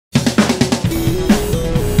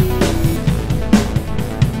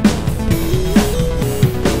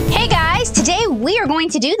we are going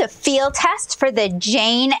to do the field test for the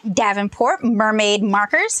Jane Davenport Mermaid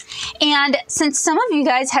markers. And since some of you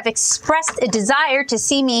guys have expressed a desire to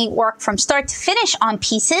see me work from start to finish on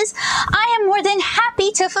pieces, I am more than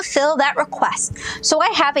happy to fulfill that request. So I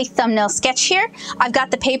have a thumbnail sketch here. I've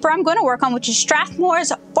got the paper I'm going to work on, which is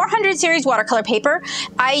Strathmore's 400 series watercolor paper.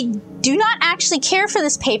 I do not actually care for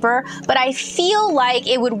this paper, but I feel like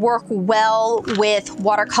it would work well with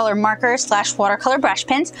watercolor markers / watercolor brush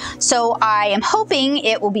pens. So I am hoping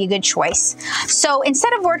it will be a good choice. So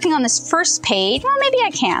instead of working on this first page, well, maybe I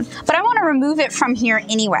can, but I want to remove it from here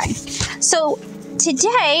anyway. So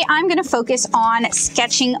today I'm going to focus on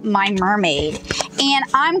sketching my mermaid, and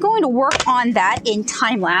I'm going to work on that in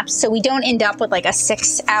time lapse so we don't end up with like a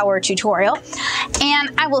 6-hour tutorial.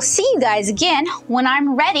 And I will see you guys again when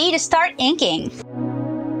I'm ready to start inking.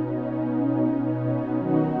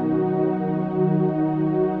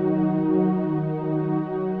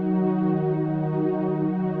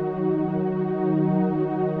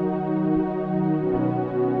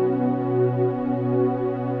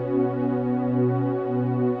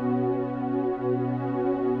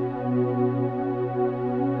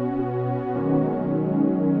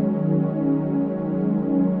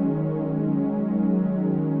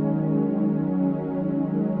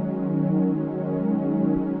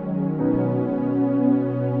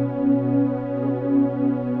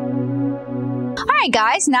 Alright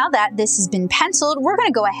guys, now that this has been penciled, we're going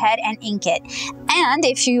to go ahead and ink it. And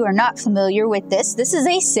if you are not familiar with this, this is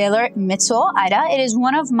a Sailor Mitsuo Ida. It is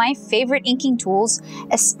one of my favorite inking tools,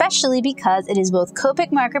 especially because it is both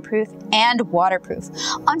Copic marker proof and waterproof.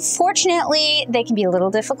 Unfortunately, they can be a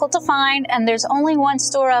little difficult to find, and there's only one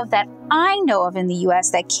store of that I know of in the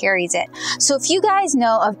US that carries it. So if you guys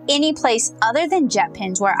know of any place other than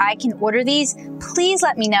JetPens where I can order these, please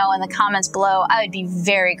let me know in the comments below. I would be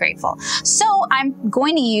very grateful. So I'm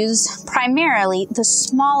going to use primarily the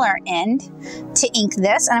smaller end to ink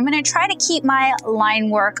this, and I'm going to try to keep my line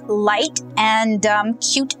work light and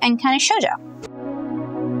cute and kind of shoujo.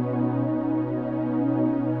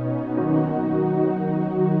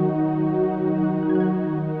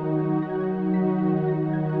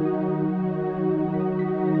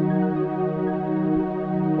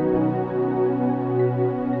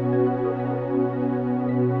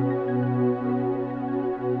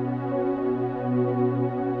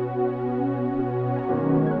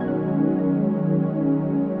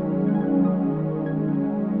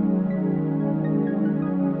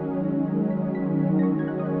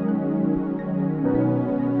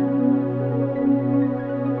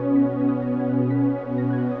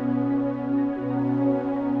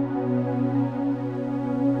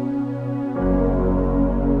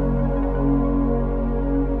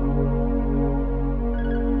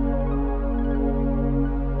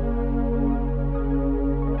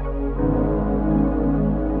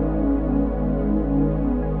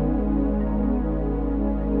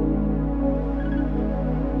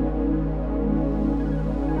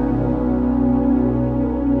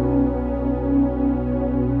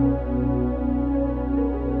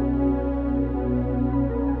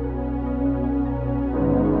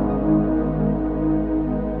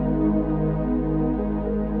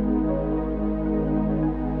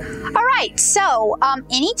 So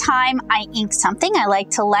anytime I ink something, I like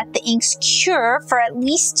to let the inks cure for at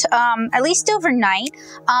least overnight.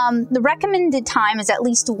 The recommended time is at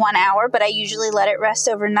least 1 hour, but I usually let it rest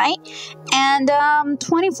overnight. And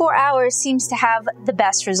 24 hours seems to have the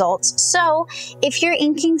best results. So if you're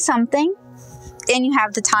inking something and you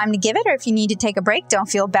have the time to give it, or if you need to take a break, don't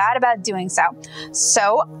feel bad about doing so.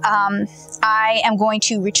 So I am going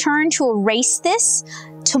to return to erase this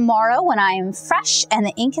tomorrow when I am fresh and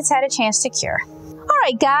the ink has had a chance to cure.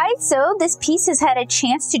 Alright guys, so this piece has had a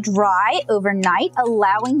chance to dry overnight,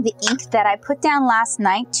 allowing the ink that I put down last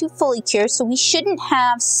night to fully cure, so we shouldn't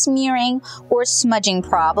have smearing or smudging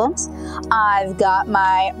problems. I've got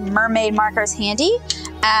my mermaid markers handy,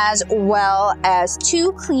 as well as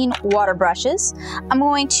 2 clean water brushes. I'm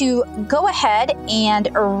going to go ahead and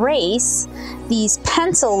erase these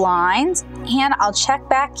pencil lines, and I'll check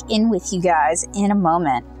back in with you guys in a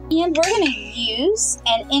moment. And we're going to use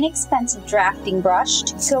an inexpensive drafting brush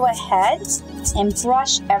to go ahead and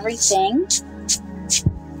brush everything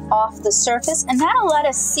off the surface, and that'll let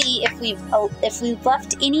us see if we've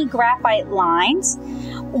left any graphite lines.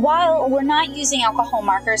 While we're not using alcohol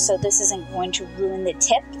markers, so this isn't going to ruin the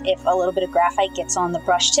tip if a little bit of graphite gets on the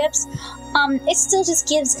brush tips, it still just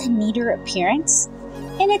gives a neater appearance,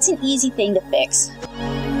 and it's an easy thing to fix.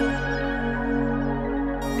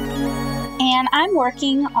 And I'm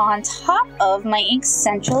working on top of my Ink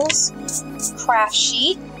Essentials craft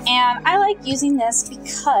sheet, and I like using this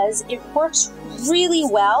because it works really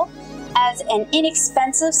well as an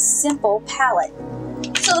inexpensive, simple palette.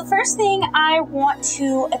 So the first thing I want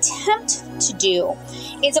to attempt to do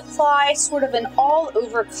is apply sort of an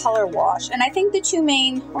all-over color wash. And I think the two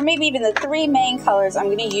main, or maybe even the three main colors I'm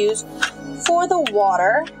going to use for the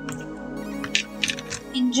water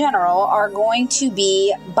in general are going to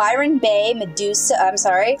be Byron Bay,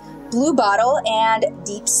 Blue Bottle, and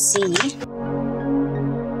Deep Sea.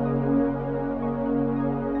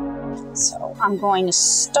 So I'm going to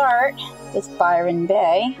start with Byron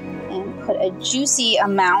Bay and put a juicy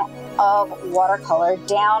amount of watercolor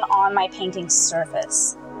down on my painting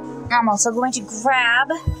surface. I'm also going to grab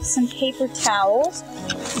some paper towels,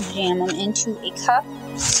 jam them into a cup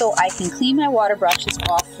so I can clean my water brushes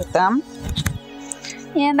off with them.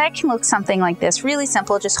 And that can look something like this, really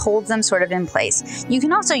simple, just holds them sort of in place. You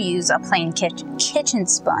can also use a plain kitchen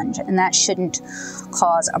sponge, and that shouldn't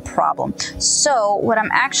cause a problem. So what I'm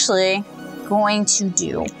actually going to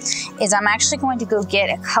do is I'm actually going to go get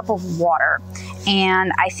a cup of water,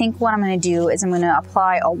 and I think what I'm going to do is I'm going to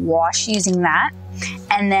apply a wash using that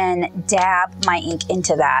and then dab my ink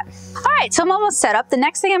into that. All right, so I'm almost set up. The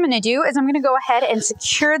next thing I'm going to do is I'm going to go ahead and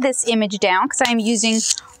secure this image down because I'm using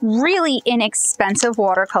really inexpensive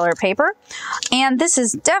watercolor paper, and this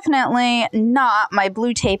is definitely not my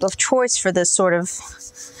blue tape of choice for this sort of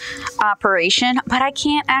operation, but I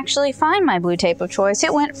can't actually find my blue tape of choice.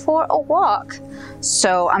 It went for a walk,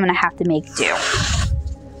 so I'm gonna have to make do.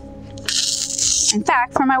 In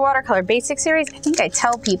fact, for my watercolor basic series, I think I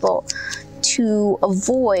tell people to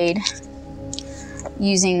avoid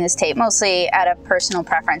using this tape, mostly out of personal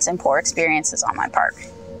preference and poor experiences on my part.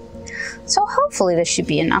 So hopefully this should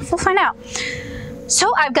be enough. We'll find out.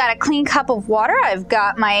 So I've got a clean cup of water. I've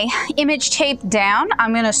got my image tape down.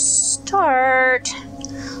 I'm gonna start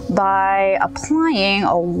by applying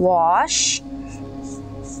a wash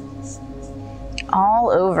all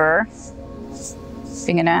over.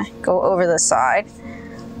 I'm gonna go over the side.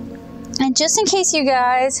 And just in case you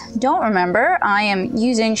guys don't remember, I am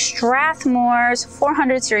using Strathmore's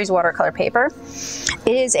 400 series watercolor paper.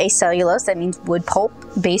 It is a cellulose, that means wood pulp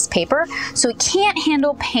based paper, so it can't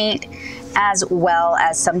handle paint as well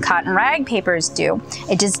as some cotton rag papers do.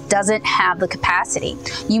 It just doesn't have the capacity.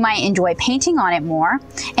 You might enjoy painting on it more,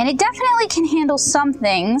 and it definitely can handle some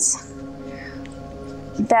things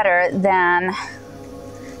better than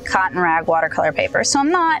cotton rag watercolor paper. So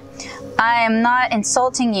I am not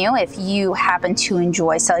insulting you if you happen to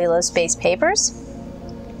enjoy cellulose-based papers.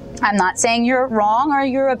 I'm not saying you're wrong or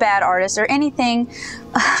you're a bad artist or anything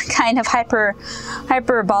kind of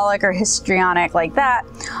hyperbolic or histrionic like that.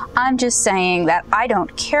 I'm just saying that I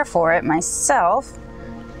don't care for it myself.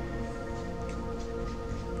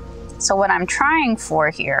 So what I'm trying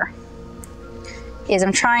for here is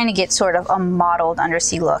I'm trying to get sort of a mottled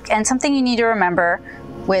undersea look. And something you need to remember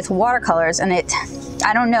with watercolors, and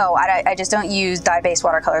I don't know, I just don't use dye-based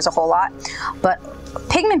watercolors a whole lot, but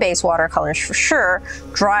pigment-based watercolors for sure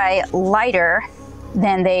dry lighter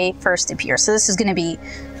than they first appear. So this is going to be,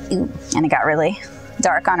 and it got really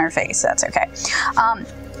dark on her face, that's okay.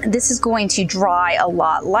 This is going to dry a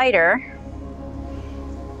lot lighter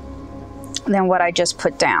than what I just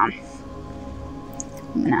put down.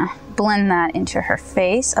 I'm going to blend that into her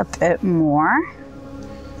face a bit more.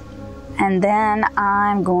 And then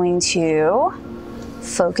I'm going to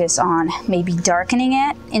focus on maybe darkening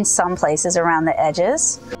it in some places around the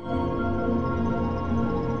edges.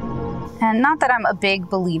 And not that I'm a big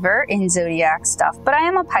believer in zodiac stuff, but I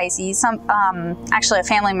am a Pisces. Actually, a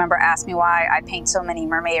family member asked me why I paint so many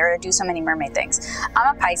mermaid or do so many mermaid things.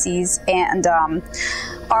 I'm a Pisces, and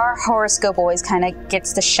our horoscope always kind of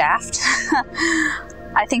gets the shaft.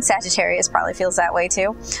 I think Sagittarius probably feels that way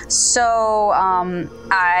too. So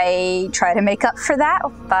I try to make up for that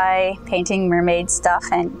by painting mermaid stuff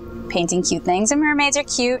and painting cute things. And mermaids are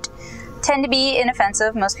cute, tend to be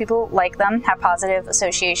inoffensive. Most people like them, have positive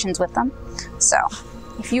associations with them. So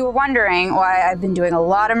if you were wondering why I've been doing a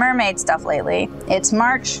lot of mermaid stuff lately, it's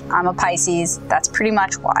March, I'm a Pisces, that's pretty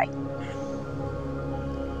much why.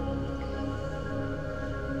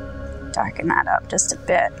 Darken that up just a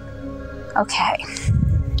bit. Okay.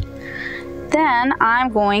 then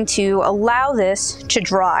I'm going to allow this to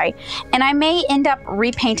dry, and I may end up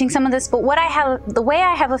repainting some of this, but the way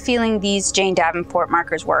I have a feeling these Jane Davenport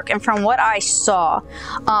markers work, and from what I saw,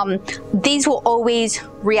 these will always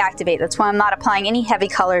reactivate. That's why I'm not applying any heavy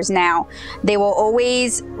colors now. They will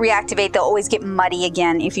always reactivate. They'll always get muddy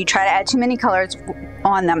again if you try to add too many colors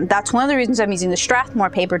on them. That's one of the reasons I'm using the Strathmore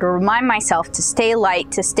paper, to remind myself to stay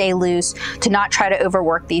light, to stay loose, to not try to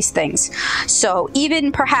overwork these things. So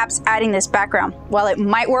even perhaps adding this background, while it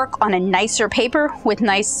might work on a nicer paper with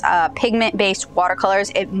nice pigment-based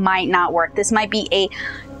watercolors, it might not work. This might be a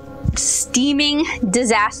steaming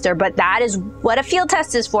disaster, but that is what a field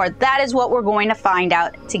test is for. That is what we're going to find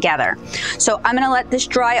out together. So I'm going to let this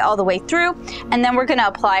dry all the way through, and then we're going to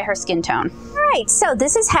apply her skin tone. All right, so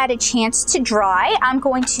this has had a chance to dry. I'm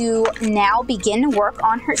going to now begin to work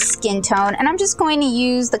on her skin tone, and I'm just going to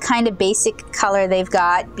use the kind of basic color they've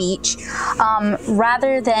got, beach,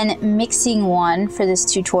 rather than mixing one for this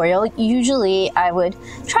tutorial. Usually I would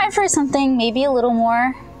try for something maybe a little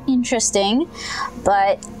more interesting,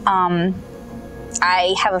 but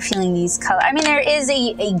I have a feeling these colors, I mean, there is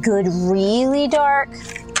a good really dark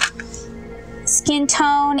skin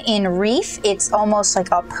tone in Reef. It's almost like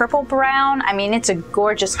a purple brown. I mean, it's a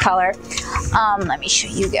gorgeous color. Let me show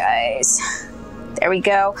you guys. There we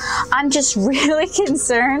go. I'm just really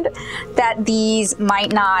concerned that these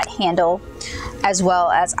might not handle as well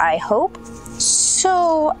as I hope.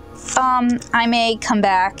 So I may come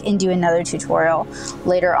back and do another tutorial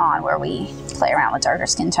later on where we play around with darker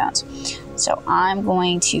skin tones. So I'm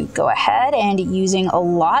going to go ahead and, using a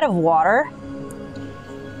lot of water,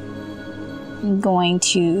 I'm going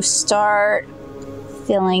to start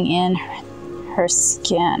filling in her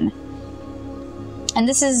skin. And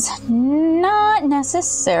this is not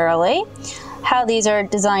necessarily how these are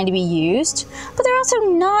designed to be used, but they're also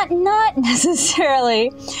not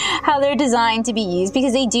necessarily how they're designed to be used,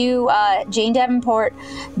 because they do, Jane Davenport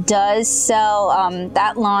does sell,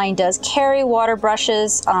 that line does carry water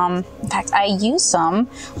brushes. In fact, I used some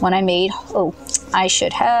when I made, oh, I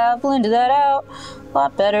should have blended that out a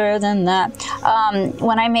lot better than that.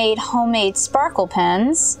 When I made homemade sparkle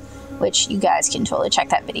pens, which you guys can totally check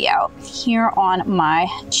that video out here on my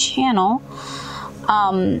channel.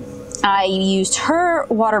 I used her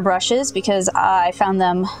water brushes because I found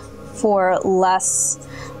them for less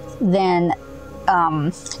than,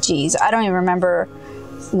 geez, I don't even remember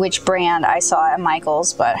which brand I saw at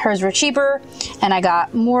Michael's, but hers were cheaper and I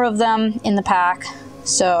got more of them in the pack,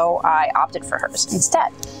 so I opted for hers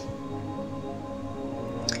instead.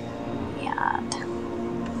 And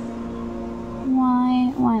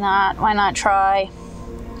why not try?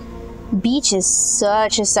 Beach is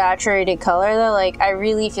such a saturated color though, like I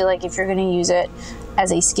really feel like if you're going to use it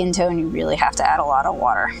as a skin tone, you really have to add a lot of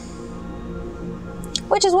water,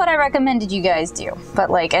 which is what I recommended you guys do. But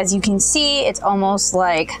like, as you can see, it's almost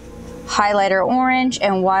like highlighter orange,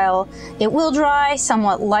 and while it will dry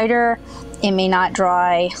somewhat lighter, it may not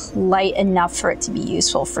dry light enough for it to be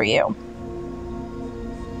useful for you.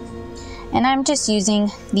 And I'm just using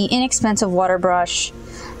the inexpensive water brush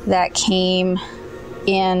that came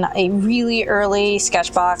in a really early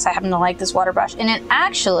sketch box. I happen to like this water brush, and it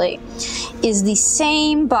actually is the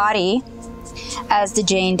same body as the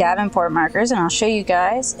Jane Davenport markers, and I'll show you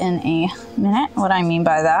guys in a minute what I mean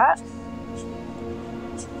by that.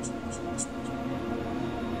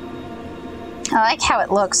 I like how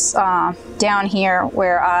it looks down here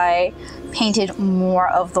where I painted more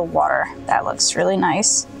of the water. That looks really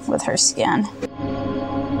nice with her skin.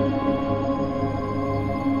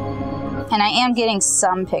 And I am getting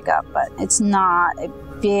some pickup, but it's not a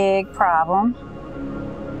big problem.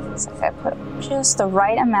 So if I put just the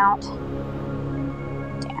right amount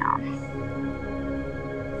down.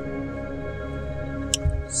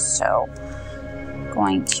 So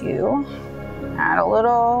going to add a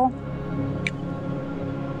little.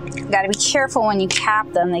 You gotta be careful when you cap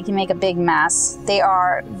them, they can make a big mess. They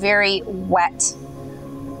are very wet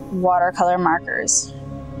watercolor markers.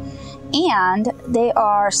 And they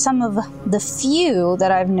are some of the few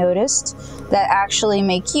that I've noticed that actually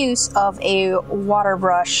make use of a water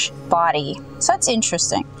brush body. So that's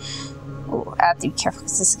interesting. Ooh, I have to be careful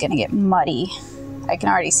because this is gonna get muddy. I can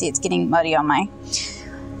already see it's getting muddy on my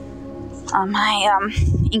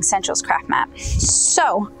Ink Essentials craft mat.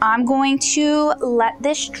 So I'm going to let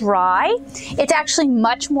this dry. It's actually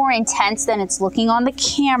much more intense than it's looking on the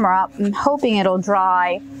camera. I'm hoping it'll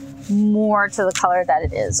dry more to the color that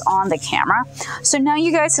it is on the camera. So now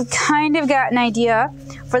you guys have kind of got an idea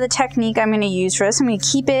for the technique I'm going to use for this. I'm going to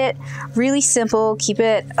keep it really simple, keep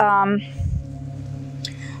it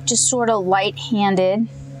just sort of light-handed.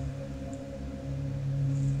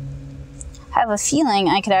 have a feeling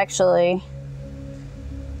I could actually,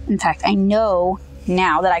 in fact, I know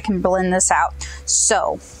now that I can blend this out.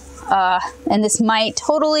 So, and this might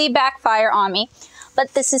totally backfire on me,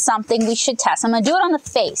 but this is something we should test. I'm gonna do it on the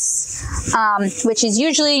face, which is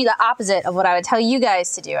usually the opposite of what I would tell you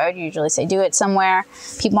guys to do. I would usually say do it somewhere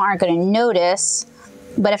people aren't gonna notice,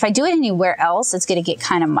 but if I do it anywhere else, it's gonna get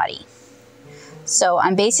kind of muddy. So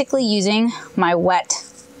I'm basically using my wet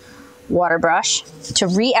water brush to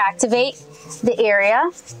reactivate the area,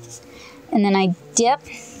 and then I dip.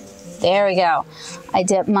 There we go. I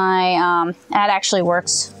dip my, that actually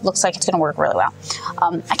works. Looks like it's gonna work really well.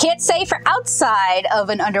 I can't say for outside of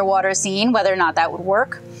an underwater scene whether or not that would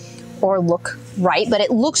work or look right, but it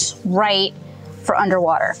looks right for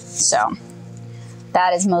underwater. So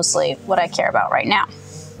that is mostly what I care about right now.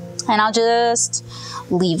 And I'll just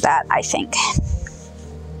leave that, I think.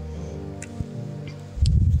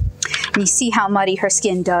 And you see how muddy her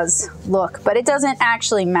skin does look, but it doesn't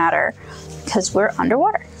actually matter because we're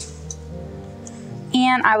underwater.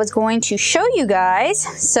 And I was going to show you guys,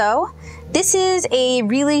 so this is a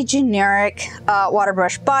really generic water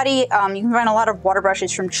brush body. You can find a lot of water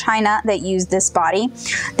brushes from China that use this body.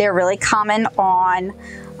 They're really common on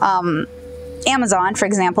Amazon, for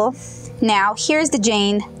example. Now, here's the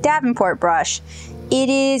Jane Davenport brush. It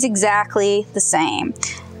is exactly the same.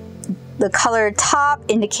 The colored top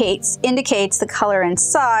indicates the color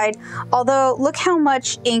inside, although look how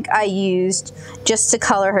much ink I used just to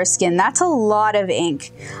color her skin. That's a lot of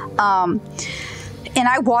ink. And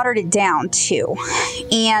I watered it down too.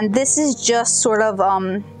 And this is just sort of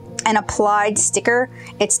an applied sticker.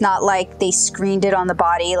 It's not like they screened it on the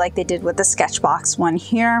body like they did with the Sketchbox one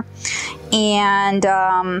here. And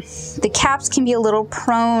the caps can be a little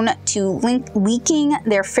prone to leaking.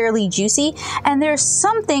 They're fairly juicy, and there's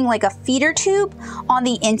something like a feeder tube on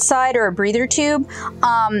the inside, or a breather tube,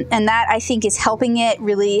 and that I think is helping it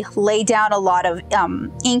really lay down a lot of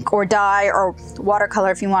ink or dye or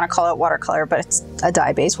watercolor, if you want to call it watercolor, but it's a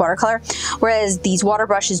dye-based watercolor, whereas these water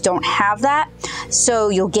brushes don't have that, so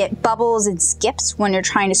you'll get bubbles and skips when you're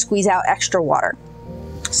trying to squeeze out extra water.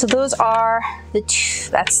 So those are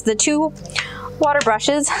that's the two water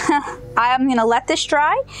brushes. I'm gonna let this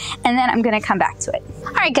dry and then I'm gonna come back to it.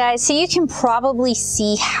 All right guys, so you can probably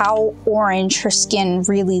see how orange her skin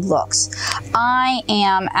really looks. I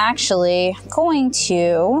am actually going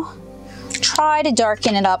to try to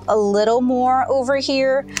darken it up a little more over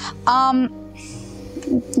here.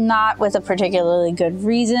 Not with a particularly good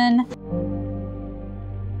reason.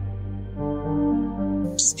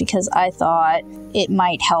 Just because I thought it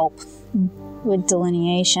might help with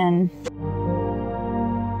delineation.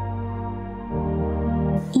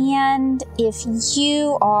 And if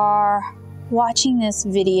you are watching this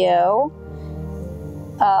video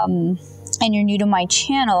and you're new to my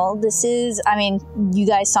channel, this is, I mean, you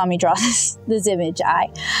guys saw me draw this image. I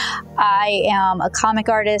am a comic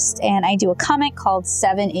artist and I do a comic called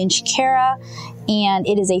 7-Inch Kara, and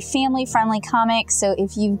it is a family-friendly comic. So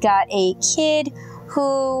if you've got a kid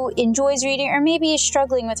who enjoys reading, or maybe is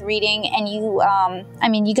struggling with reading, and you, I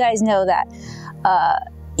mean, you guys know that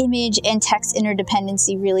image and text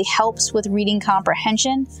interdependency really helps with reading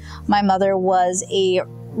comprehension. My mother was a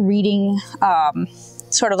reading,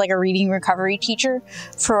 sort of like a reading recovery teacher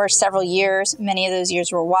for several years. Many of those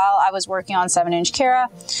years were while I was working on 7-Inch Kara.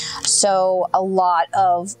 So a lot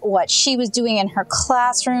of what she was doing in her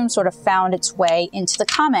classroom sort of found its way into the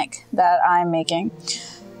comic that I'm making.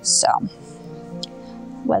 So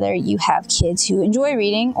whether you have kids who enjoy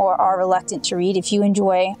reading or are reluctant to read, if you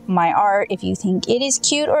enjoy my art, if you think it is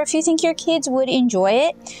cute, or if you think your kids would enjoy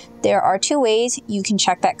it, there are two ways you can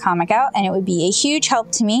check that comic out, and it would be a huge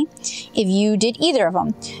help to me if you did either of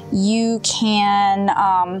them. You can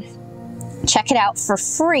check it out for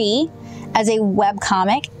free as a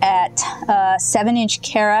webcomic at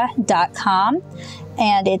 7inchkara.com,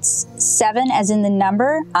 and it's 7 as in the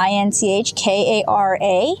number,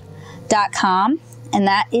 INCHKARA.com. And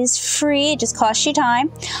that is free, it just costs you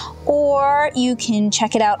time. Or you can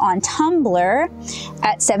check it out on Tumblr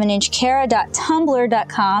at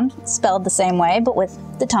 7inchkara.tumblr.com, spelled the same way, but with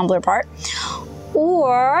the Tumblr part.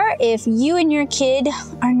 Or if you and your kid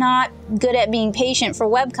are not good at being patient for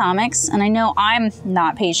webcomics, and I know I'm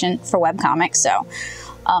not patient for webcomics, so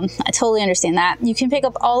I totally understand that. You can pick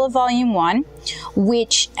up all of Volume 1,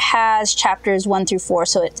 which has chapters 1 through 4,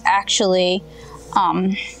 so it's actually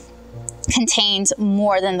contains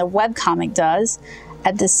more than the webcomic does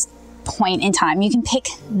at this point in time. You can pick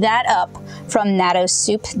that up from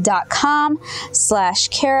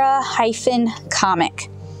natosoup.com/Kara-comic.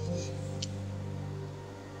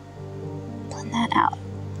 Blend that out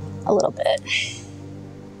a little bit.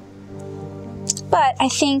 but I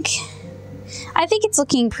think it's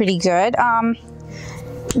looking pretty good.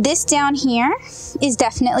 This down here is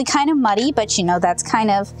definitely kind of muddy, but you know, that's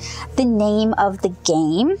kind of the name of the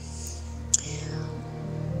game.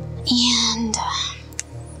 And,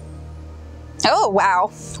 oh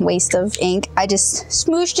wow, waste of ink. I just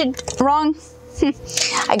smooshed it wrong.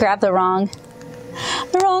 I grabbed the wrong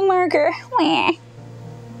marker.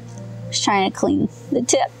 Just trying to clean the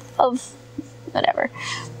tip of whatever.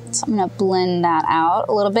 So I'm gonna blend that out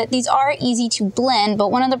a little bit. These are easy to blend,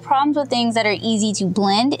 but one of the problems with things that are easy to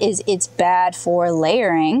blend is it's bad for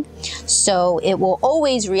layering. So it will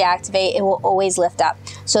always reactivate, it will always lift up.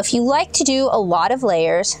 So if you like to do a lot of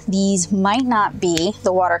layers, these might not be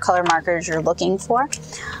the watercolor markers you're looking for.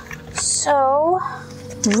 So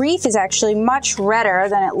Reef is actually much redder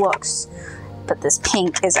than it looks, but this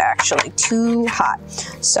pink is actually too hot.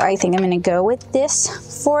 So I think I'm gonna go with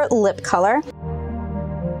this for lip color.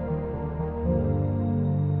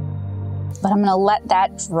 But I'm gonna let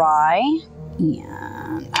that dry,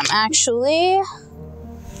 and I'm actually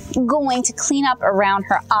going to clean up around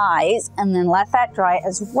her eyes and then let that dry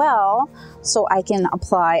as well so I can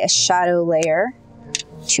apply a shadow layer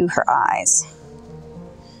to her eyes.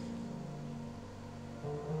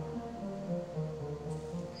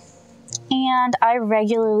 And I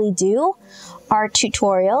regularly do art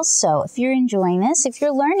tutorials, so if you're enjoying this, if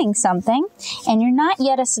you're learning something and you're not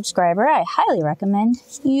yet a subscriber, I highly recommend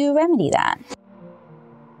you remedy that.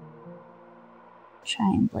 Try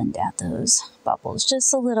and blend out those bubbles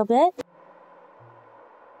just a little bit.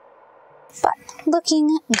 But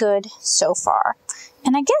looking good so far.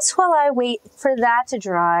 And I guess while I wait for that to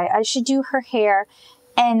dry, I should do her hair.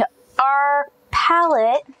 And our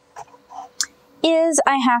palette is,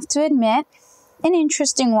 I have to admit, an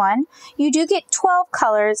interesting one. You do get 12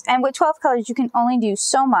 colors, and with 12 colors you can only do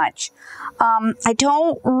so much. I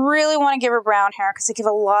don't really want to give her brown hair because I give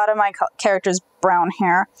a lot of my characters brown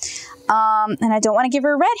hair. And I don't want to give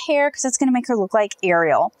her red hair because that's going to make her look like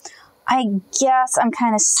Ariel. I guess I'm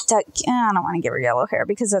kind of stuck. I don't want to give her yellow hair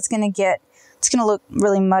because that's going to it's going to look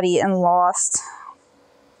really muddy and lost.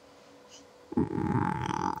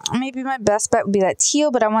 Maybe my best bet would be that teal,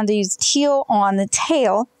 but I wanted to use teal on the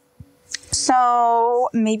tail. So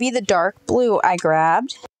maybe the dark blue I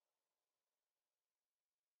grabbed.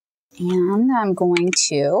 And I'm going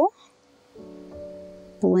to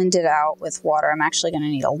blend it out with water. I'm actually going to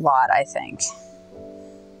need a lot, I think.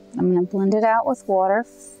 I'm going to blend it out with water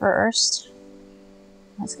first.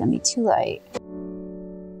 That's going to be too light.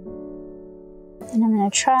 And I'm going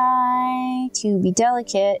to try to be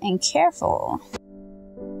delicate and careful.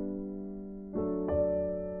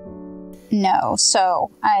 No, so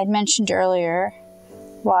I had mentioned earlier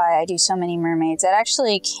why I do so many mermaids. That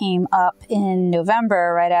actually came up in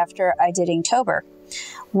November, right after I did Inktober,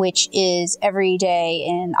 which is every day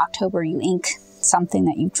in October you ink something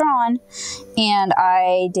that you've drawn. And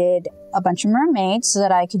I did a bunch of mermaids so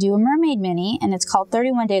that I could do a mermaid mini, and it's called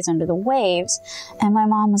 31 Days Under the Waves. And my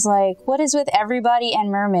mom was like, what is with everybody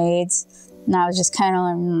and mermaids? And I was just kind of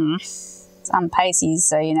like, I'm Pisces,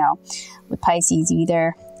 so you know, with Pisces you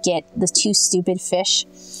either get the two stupid fish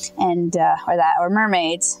and or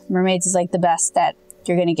mermaids. Mermaids is like the best that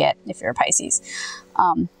you're gonna get if you're a Pisces.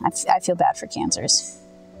 I feel bad for Cancers.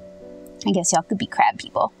 I guess y'all could be crab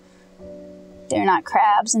people. They're not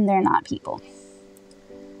crabs and they're not people.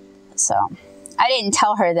 So I didn't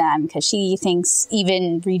tell her then because she thinks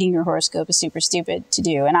even reading your horoscope is super stupid to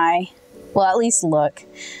do, and I will at least look.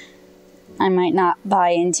 I might not buy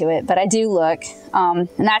into it, but I do look. And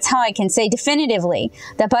that's how I can say definitively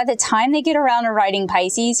that by the time they get around to writing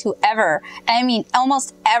Pisces, whoever, I mean,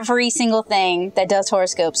 almost every single thing that does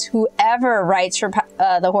horoscopes, whoever writes for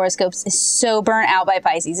the horoscopes is so burnt out by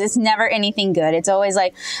Pisces. It's never anything good. It's always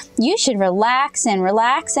like, you should relax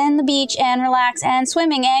and the beach and relax and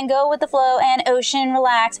swimming and go with the flow and ocean,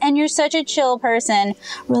 relax. And you're such a chill person,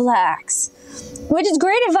 relax. Which is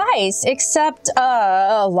great advice, except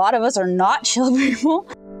a lot of us are not chill people.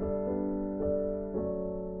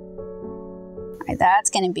 Alright, that's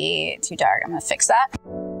gonna be too dark. I'm gonna fix that.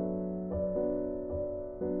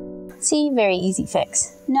 See, very easy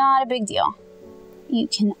fix. Not a big deal. You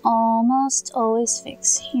can almost always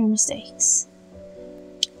fix your mistakes.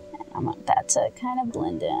 And I want that to kind of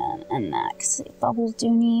blend in and that, because the bubbles do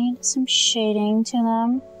need some shading to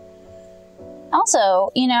them.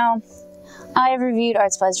 Also, you know, I have reviewed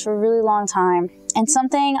art supplies for a really long time, and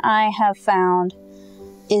something I have found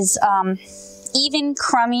is even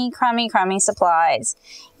crummy supplies,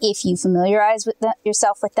 if you familiarize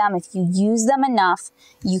yourself with them, if you use them enough,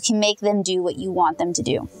 you can make them do what you want them to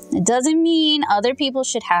do. It doesn't mean other people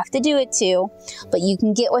should have to do it too, but you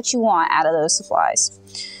can get what you want out of those supplies.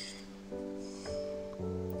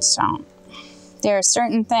 So, there are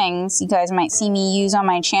certain things you guys might see me use on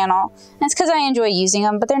my channel. And it's because I enjoy using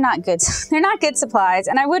them, but they're not good. They're not good supplies,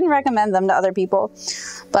 and I wouldn't recommend them to other people.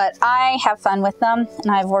 But I have fun with them, and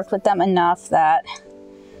I've worked with them enough that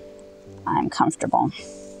I'm comfortable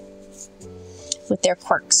with their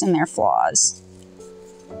quirks and their flaws.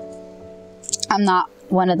 I'm not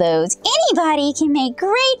one of those anybody can make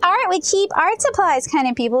great art with cheap art supplies kind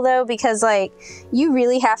of people, though, because like you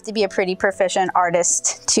really have to be a pretty proficient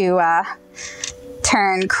artist to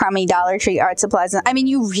turn crummy Dollar Tree art supplies. I mean,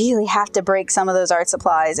 you really have to break some of those art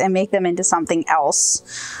supplies and make them into something else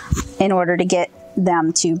in order to get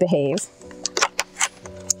them to behave.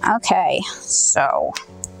 Okay, so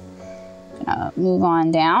I'm gonna move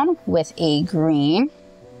on down with a green.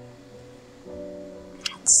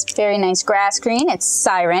 It's very nice grass green. It's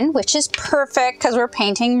Siren, which is perfect because we're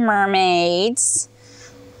painting mermaids.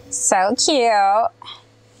 So cute.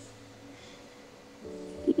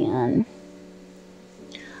 And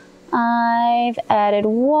I've added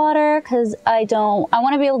water because I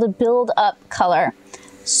want to be able to build up color.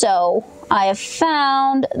 So I have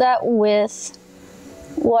found that with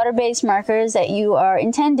water-based markers that you are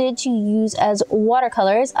intended to use as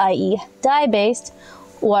watercolors, i.e. dye-based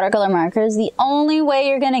watercolor markers, the only way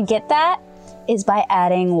you're going to get that is by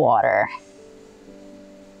adding water.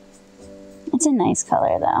 It's a nice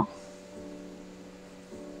color though.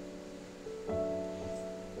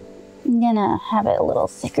 I'm gonna have it a little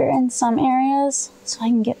thicker in some areas so I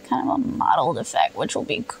can get kind of a mottled effect, which will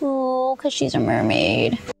be cool because she's a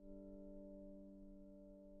mermaid.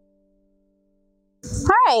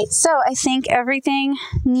 Alright, so I think everything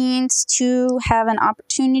needs to have an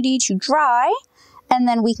opportunity to dry, and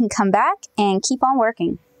then we can come back and keep on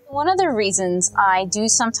working. One of the reasons I do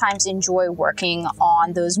sometimes enjoy working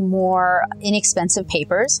on those more inexpensive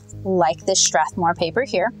papers, like this Strathmore paper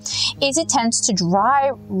here, is it tends to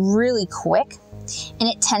dry really quick and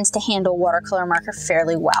it tends to handle watercolor marker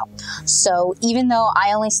fairly well. So even though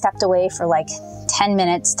I only stepped away for like 10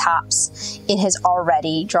 minutes tops, it has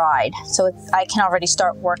already dried. So I can already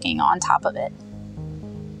start working on top of it.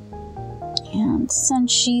 And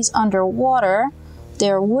since she's underwater,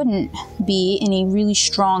 there wouldn't be any really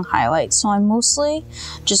strong highlights. So I'm mostly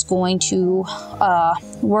just going to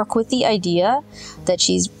work with the idea that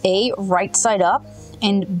she's A, right side up,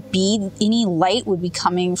 and B, any light would be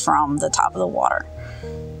coming from the top of the water,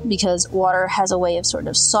 because water has a way of sort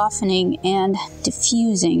of softening and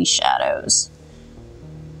diffusing shadows.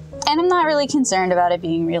 And I'm not really concerned about it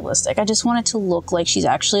being realistic. I just want it to look like she's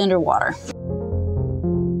actually underwater.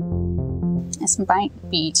 This might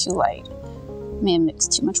be too light. May have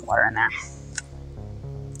mixed too much water in there,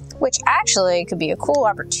 which actually could be a cool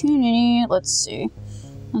opportunity. Let's see.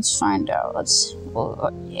 Let's find out.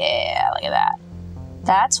 Yeah, look at that.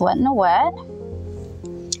 That's Wet in a Wet.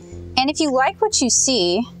 And if you like what you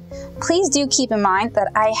see, please do keep in mind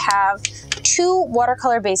that I have 2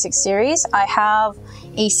 watercolor basic series. I have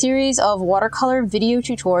a series of watercolor video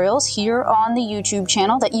tutorials here on the YouTube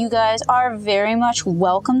channel that you guys are very much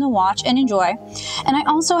welcome to watch and enjoy. And I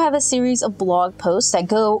also have a series of blog posts that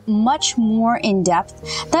go much more in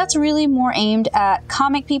depth. That's really more aimed at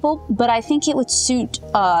comic people, but I think it would suit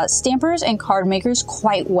stampers and card makers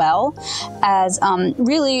quite well, as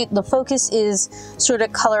really the focus is sort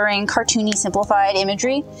of coloring cartoony simplified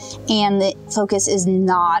imagery, and the focus is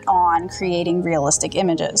not on creating realistic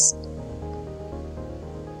images.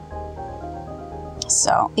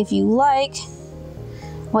 So if you like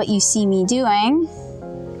what you see me doing,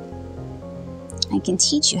 I can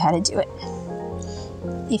teach you how to do it.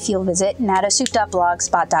 If you'll visit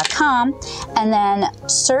natosoup.blogspot.com and then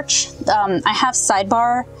search, I have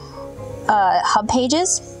sidebar hub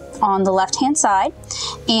pages on the left-hand side,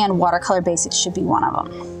 and watercolor basics should be one of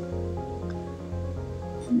them.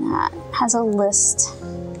 And that has a list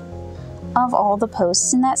of all the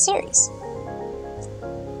posts in that series.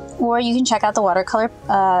 Or you can check out the watercolor,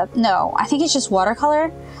 no, I think it's just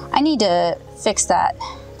watercolor. I need to fix that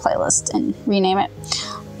playlist and rename it.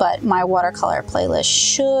 But my watercolor playlist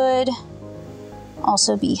should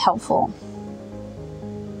also be helpful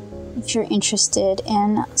if you're interested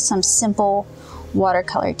in some simple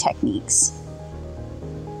watercolor techniques.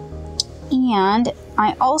 And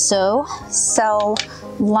I also sell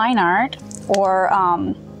line art, or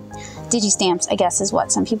digistamps, I guess is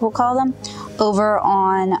what some people call them, over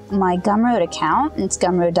on my Gumroad account. It's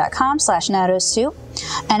gumroad.com/natosoup.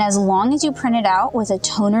 And as long as you print it out with a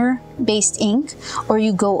toner-based ink or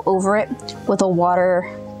you go over it with a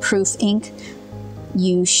waterproof ink,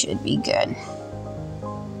 you should be good.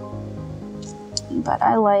 But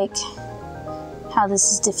I like how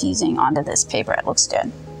this is diffusing onto this paper. It looks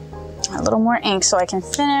good. A little more ink so I can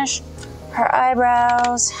finish her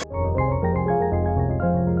eyebrows.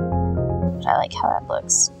 I like how that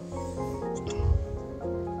looks.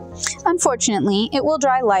 Unfortunately, it will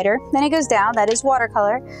dry lighter, then it goes down. That is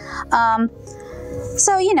watercolor.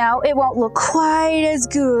 So, you know, it won't look quite as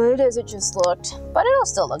good as it just looked, but it'll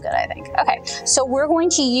still look good, I think. Okay, so we're going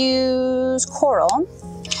to use coral,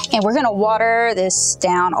 and we're gonna water this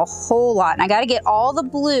down a whole lot. And I gotta get all the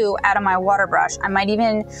blue out of my water brush. I might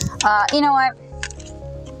even, you know what?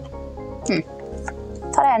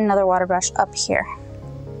 Thought I had another water brush up here.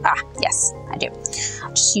 Ah, yes, I do.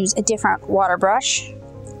 I'll just use a different water brush.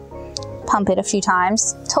 Pump it a few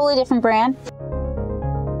times. Totally different brand.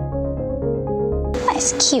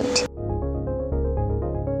 Nice, cute.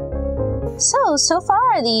 So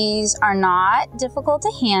far these are not difficult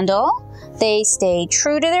to handle. They stay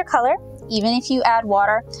true to their color, even if you add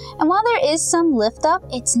water. And while there is some lift up,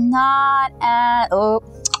 it's not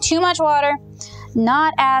too much water.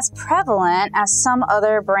 Not as prevalent as some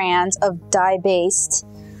other brands of dye-based,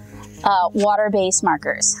 water-based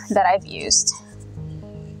markers that I've used.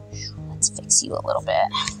 Let's fix you a little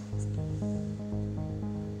bit.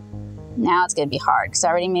 Now it's gonna be hard because I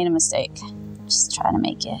already made a mistake. Just try to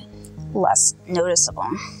make it less noticeable.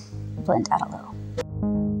 Blend out a little.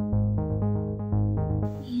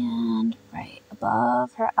 And right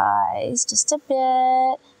above her eyes, just a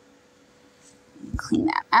bit. Clean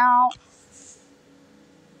that out.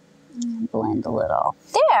 And blend a little.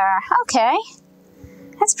 There, okay.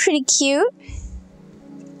 That's pretty cute.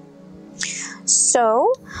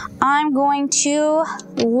 So I'm going to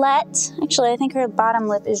actually I think her bottom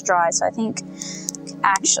lip is dry, so I think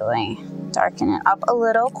actually darken it up a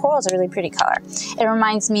little. Coral's a really pretty color. It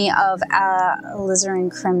reminds me of alizarin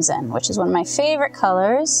crimson, which is one of my favorite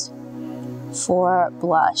colors for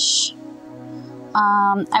blush.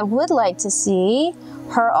 I would like to see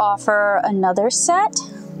her offer another set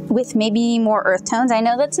with maybe more earth tones. I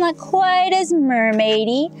know that's not quite as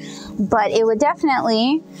mermaidy, but it would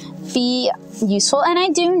definitely be useful. And I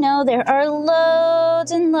do know there are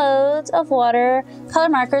loads and loads of watercolor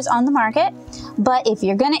markers on the market, but if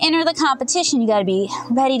you're gonna enter the competition, you gotta be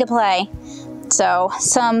ready to play. So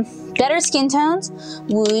some better skin tones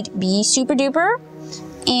would be super duper,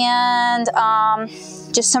 and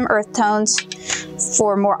just some earth tones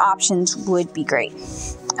for more options would be great.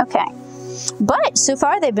 Okay. But so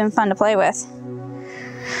far they've been fun to play with.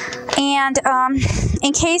 And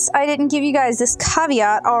in case I didn't give you guys this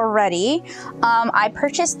caveat already, I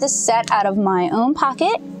purchased this set out of my own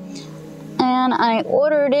pocket, and I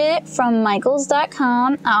ordered it from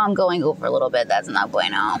michaels.com. I'm going over a little bit, that's not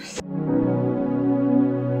bueno.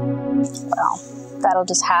 Well, that'll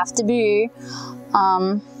just have to be.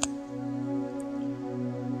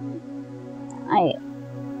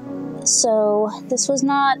 So this was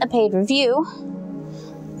not a paid review.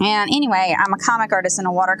 And anyway, I'm a comic artist and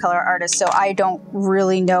a watercolor artist, so I don't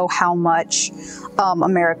really know how much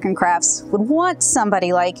American Crafts would want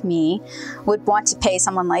somebody like me, would want to pay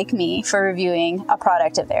someone like me for reviewing a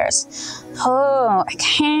product of theirs. Oh, I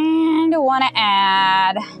kind of want to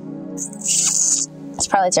add, it's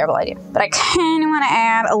probably a terrible idea, but I kind of want to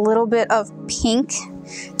add a little bit of pink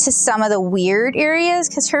to some of the weird areas,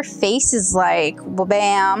 because her face is like,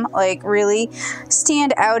 bam, like really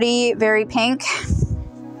stand outy, very pink.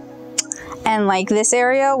 And like this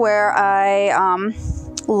area where I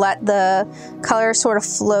let the color sort of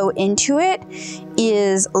flow into it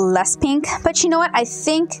is less pink. But you know what? I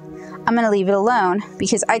think I'm gonna leave it alone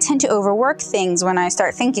because I tend to overwork things when I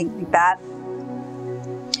start thinking like that.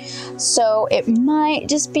 So it might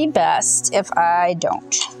just be best if I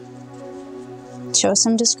don't. Show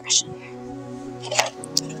some discretion.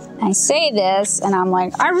 I say this and I'm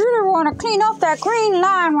like, I really want to clean up that green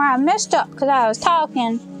line where I messed up because I was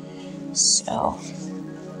talking. So,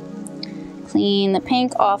 clean the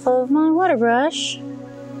pink off of my water brush.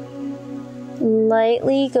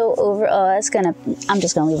 Lightly go over, I'm just gonna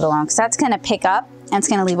leave it alone because that's gonna pick up and it's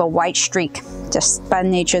gonna leave a white streak just by the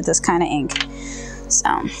nature of this kind of ink. So,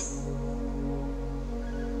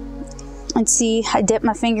 let's see, I dipped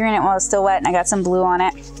my finger in it while it's still wet and I got some blue on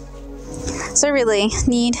it. So I really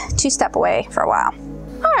need to step away for a while.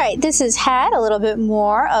 All right, this has had a little bit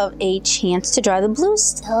more of a chance to dry. The blue's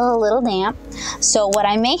still a little damp. So what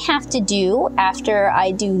I may have to do after I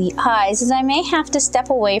do the eyes is I may have to step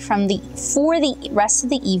away from for the rest of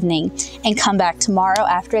the evening and come back tomorrow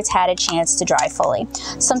after it's had a chance to dry fully.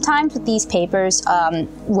 Sometimes with these papers,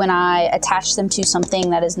 when I attach them to something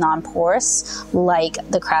that is non-porous, like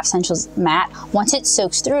the Craft Essentials matte, once it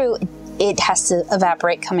soaks through, it has to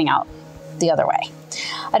evaporate coming out the other way.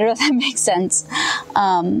 I don't know if that makes sense.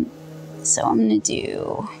 So I'm gonna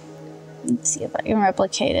do, let's see if I can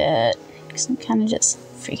replicate it, because I'm kind of just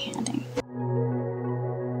freehanding.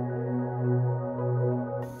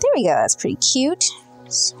 There we go, that's pretty cute.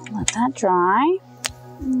 So let that dry.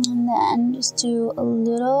 And then just do a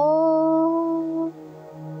little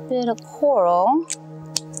bit of coral.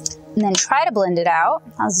 And then try to blend it out.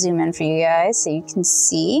 I'll zoom in for you guys so you can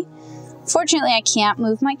see. Fortunately, I can't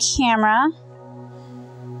move my camera.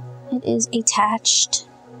 It is attached.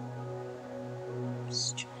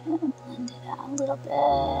 Just try to blend it out a little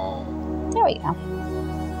bit. There we go.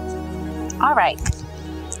 All right.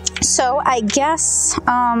 So I guess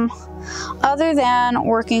other than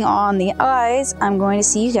working on the eyes, I'm going to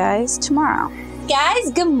see you guys tomorrow.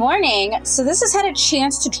 Guys, good morning. So this has had a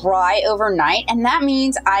chance to dry overnight, and that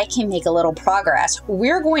means I can make a little progress.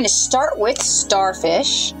 We're going to start with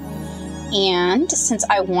Starfish, and since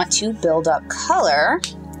I want to build up color,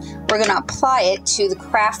 we're going to apply it to the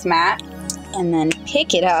craft mat and then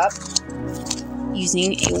pick it up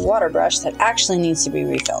using a water brush that actually needs to be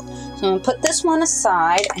refilled. So I'm going to put this one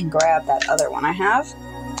aside and grab that other one I have.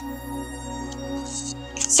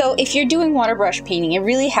 So if you're doing water brush painting, it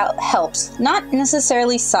really helps, not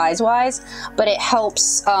necessarily size-wise, but it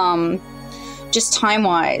helps just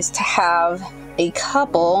time-wise to have a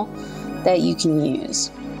couple that you can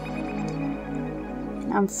use.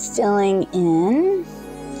 And I'm filling in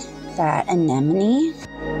that anemone.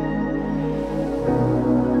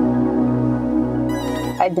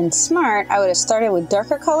 If I'd been smart, I would have started with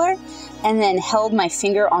darker color and then held my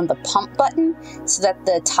finger on the pump button so that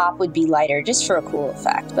the top would be lighter, just for a cool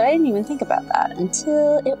effect. But I didn't even think about that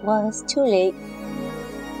until it was too late.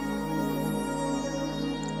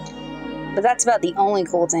 But that's about the only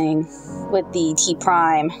cool thing with the T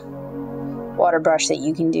Prime water brush that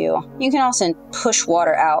you can do. You can also push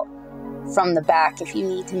water out from the back if you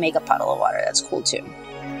need to make a puddle of water. That's cool too.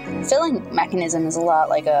 Filling mechanism is a lot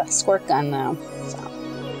like a squirt gun though. So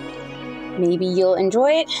maybe you'll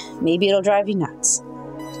enjoy it, maybe it'll drive you nuts.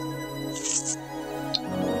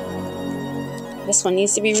 This one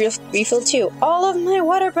needs to be refilled too. All of my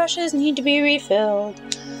water brushes need to be refilled.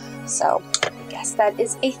 So I guess that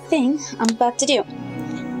is a thing I'm about to do.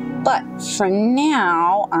 But for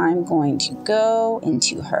now, I'm going to go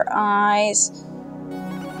into her eyes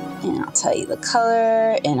and I'll tell you the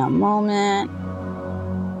color in a moment.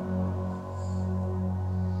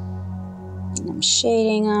 And I'm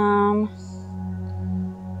shading them.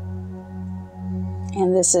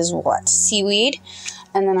 And this is what? Seaweed.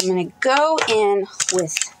 And then I'm going to go in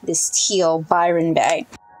with this teal Byron Bay.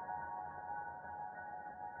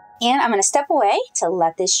 And I'm going to step away to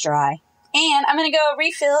let this dry. And I'm going to go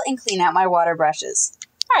refill and clean out my water brushes.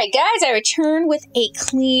 All right, guys, I returned with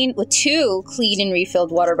two clean and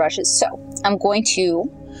refilled water brushes. So I'm going to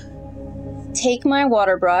take my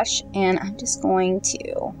water brush and I'm just going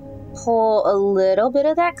to pull a little bit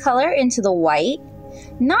of that color into the white.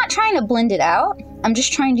 Not trying to blend it out. I'm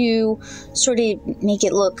just trying to sort of make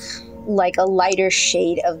it look like a lighter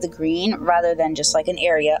shade of the green rather than just like an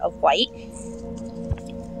area of white.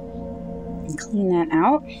 And clean that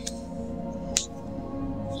out.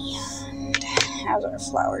 And how's our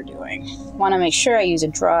flower doing? Want to make sure I use a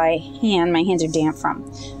dry hand. My hands are damp from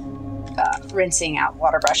rinsing out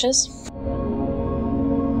water brushes.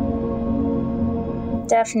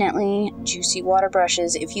 Definitely juicy water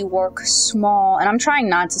brushes. If you work small, and I'm trying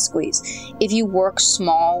not to squeeze, if you work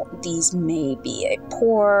small, these may be a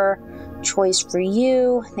poor choice for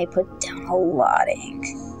you. They put down a lot of ink.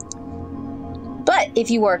 But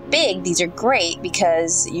if you work big, these are great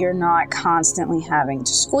because you're not constantly having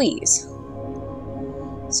to squeeze.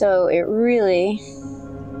 So it really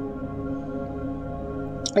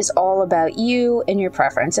is all about you and your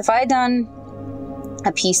preference. If I had done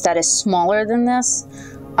a piece that is smaller than this,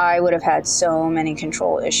 I would have had so many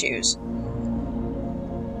control issues.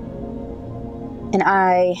 And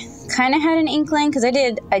I kind of had an inkling because I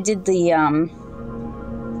did the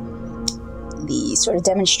sort of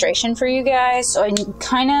demonstration for you guys, so I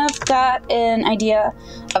kind of got an idea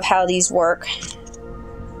of how these work.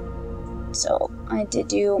 So I did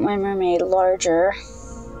do my mermaid larger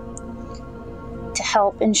to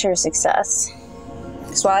help ensure success.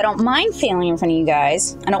 So while I don't mind failing in front of you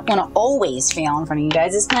guys, I don't want to always fail in front of you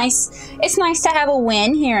guys. It's nice to have a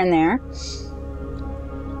win here and there.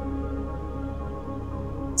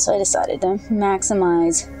 So I decided to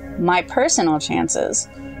maximize my personal chances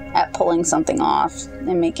at pulling something off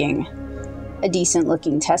and making a decent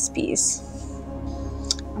looking test piece.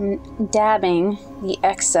 I'm dabbing the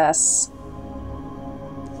excess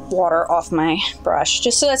water off my brush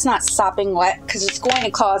just so it's not sopping wet, because it's going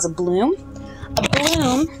to cause a bloom. A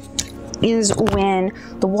bloom is when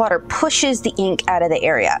the water pushes the ink out of the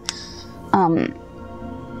area.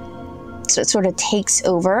 So it sort of takes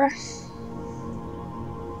over.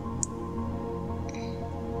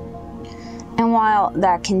 And while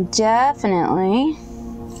that can definitely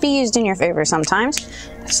be used in your favor sometimes,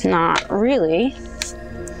 it's not really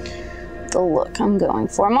the look I'm going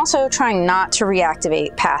for. I'm also trying not to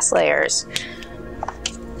reactivate past layers.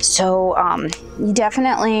 So you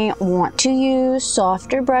definitely want to use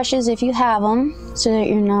softer brushes if you have them, so that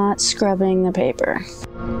you're not scrubbing the paper.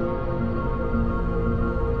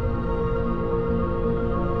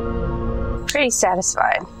 Pretty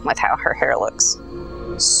satisfied with how her hair looks.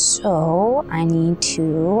 So I need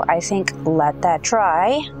to, I think, let that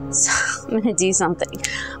dry. So I'm gonna do something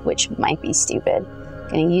which might be stupid. I'm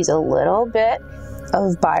gonna use a little bit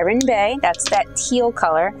of Byron Bay. That's that teal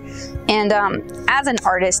color. And as an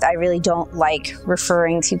artist, I really don't like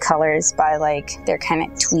referring to colors by like their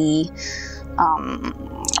kind of twee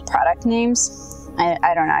product names.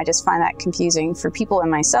 I don't know, I just find that confusing for people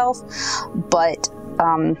and myself. But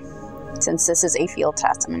since this is a field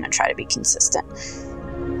test, I'm gonna try to be consistent.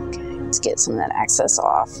 Okay, let's get some of that excess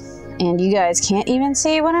off. And you guys can't even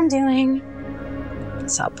see what I'm doing.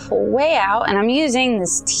 So I'll pull way out, and I'm using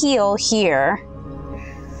this teal here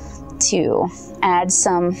to add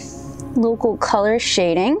some local color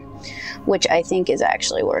shading, which I think is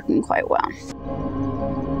actually working quite well.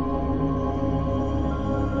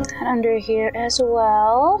 That under here as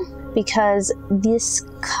well, because this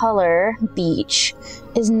color, beach,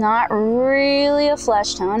 is not really a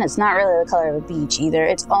flesh tone. It's not really the color of a beach either.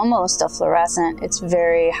 It's almost a fluorescent. It's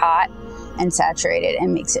very hot and saturated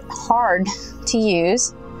and makes it hard to use.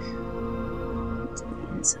 To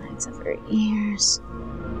the insides of her ears.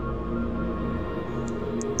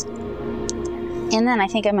 And then I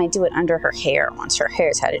think I might do it under her hair once her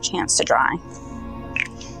hair's had a chance to dry.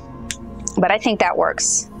 But I think that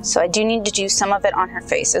works. So I do need to do some of it on her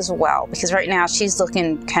face as well, because right now she's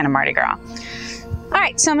looking kind of Mardi Gras. All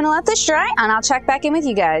right, so I'm gonna let this dry and I'll check back in with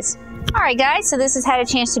you guys. All right guys, so this has had a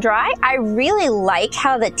chance to dry. I really like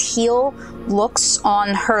how the teal looks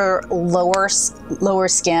on her lower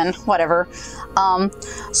skin, whatever.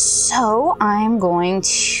 So I'm going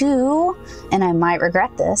to, and I might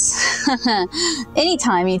regret this.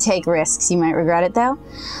 Anytime you take risks, you might regret it though.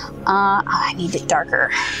 I need it darker.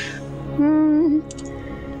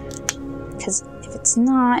 Because if it's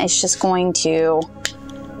not, it's just going to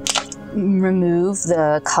remove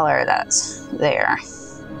the color that's there.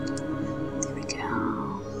 There we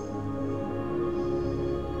go.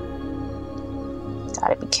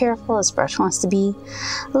 Gotta be careful, this brush wants to be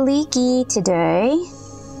leaky today.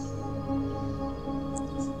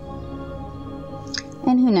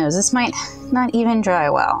 And who knows, this might not even dry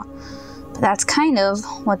well. But that's kind of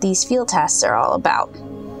what these field tests are all about.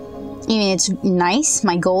 I mean, it's nice.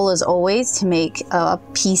 My goal is always to make a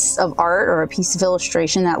piece of art or a piece of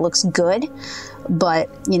illustration that looks good. But,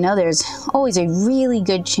 you know, there's always a really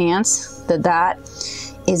good chance that that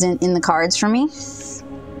isn't in the cards for me.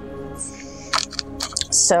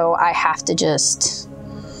 So I have to just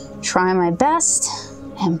try my best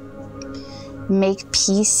and make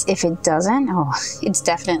peace if it doesn't. Oh, it's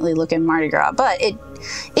definitely looking Mardi Gras, but it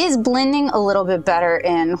is blending a little bit better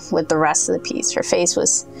in with the rest of the piece. Her face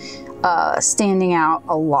was standing out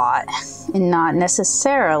a lot, and not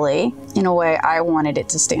necessarily in a way I wanted it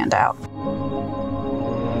to stand out.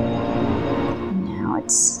 Now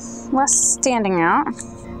it's less standing out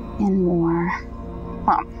and more,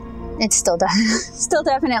 well, it still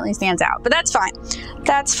definitely stands out, but that's fine.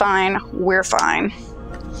 That's fine, we're fine.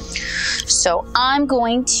 So I'm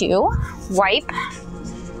going to wipe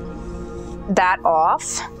that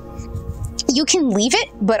off. You can leave it,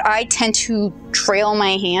 but I tend to trail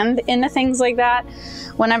my hand into things like that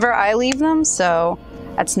whenever I leave them, so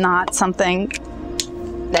that's not something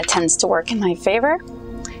that tends to work in my favor.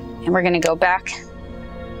 And we're gonna go back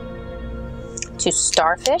to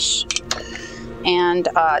Starfish and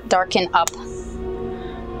darken up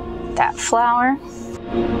that flower.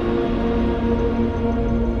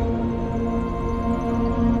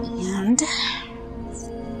 And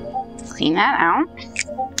clean that out.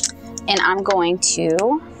 And I'm going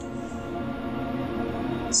to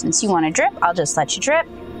Since you want to drip, I'll just let you drip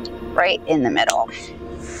right in the middle.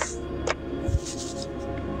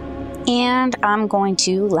 And I'm going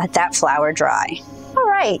to let that flower dry. All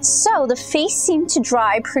right, so the face seemed to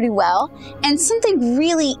dry pretty well, and something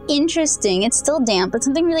really interesting, it's still damp, but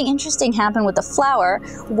something really interesting happened with the flower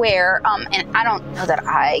where, and I don't know that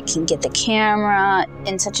I can get the camera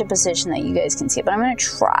in such a position that you guys can see it, but I'm gonna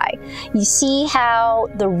try. You see how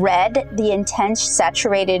the red, the intense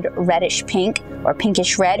saturated reddish pink or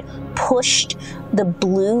pinkish red pushed the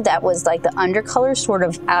blue that was like the undercolor sort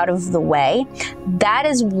of out of the way? That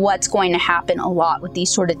is what's going to happen a lot with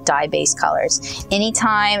these sort of dye-based colors.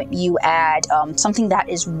 Anytime you add something that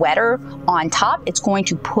is wetter on top, it's going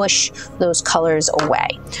to push those colors away.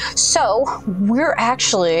 So we're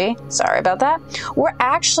actually, sorry about that, we're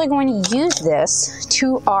actually going to use this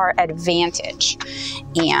to our advantage.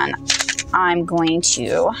 And I'm going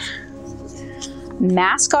to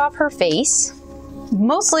mask off her face,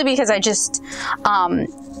 mostly because I just,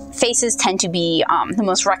 faces tend to be the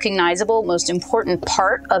most recognizable, most important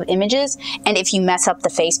part of images. And if you mess up the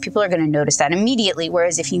face, people are going to notice that immediately.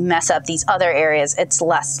 Whereas if you mess up these other areas, it's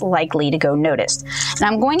less likely to go noticed. And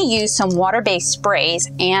I'm going to use some water-based sprays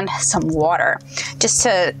and some water just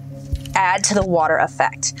to add to the water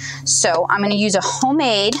effect. So I'm going to use a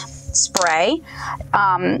homemade spray.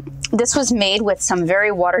 This was made with some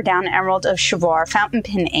very watered down Emerald of Chivor fountain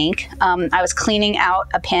pen ink. I was cleaning out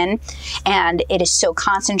a pen and it is so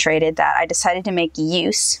concentrated that I decided to make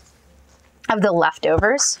use of the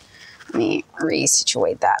leftovers. Let me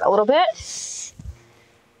resituate that a little bit.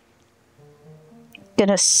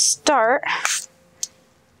 Gonna start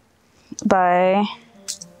by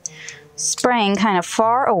spraying kind of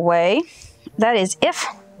far away. That is if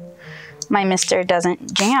my mister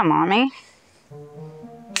doesn't jam on me.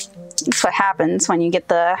 That's what happens when you get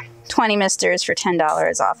the 20 misters for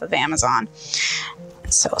 $10 off of Amazon.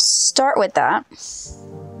 So start with that.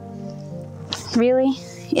 Really?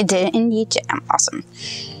 It did indeed jam. Awesome.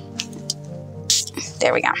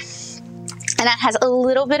 There we go. And that has a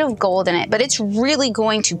little bit of gold in it, but it's really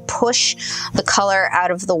going to push the color out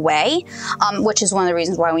of the way, which is one of the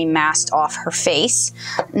reasons why we masked off her face.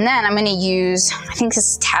 And then I'm going to use, I think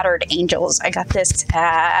this is Tattered Angels. I got this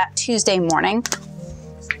Tuesday morning.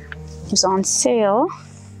 It was on sale.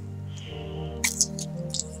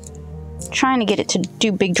 Trying to get it to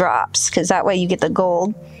do big drops because that way you get the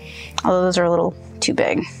gold. Although those are a little too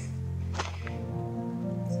big.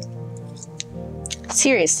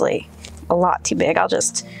 Seriously, a lot too big. I'll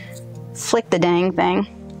just flick the dang thing.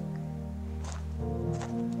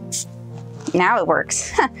 Now it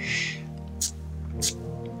works.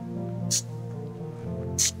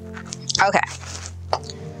 Okay.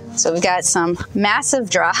 So we've got some massive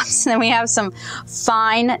drops, and then we have some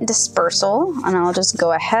fine dispersal, and I'll just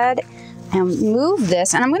go ahead and move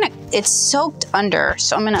this, and it's soaked under,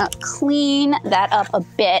 so I'm gonna clean that up a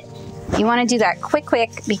bit. You wanna do that quick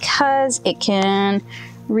because it can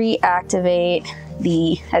reactivate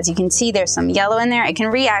as you can see, there's some yellow in there. It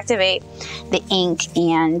can reactivate the ink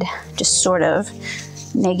and just sort of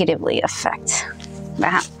negatively affect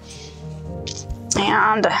that.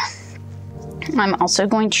 And I'm also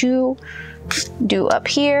going to do up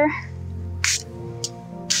here.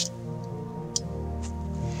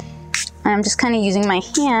 I'm just kind of using my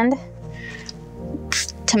hand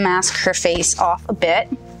to mask her face off a bit.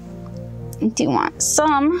 I do want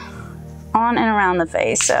some on and around the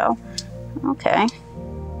face, so okay.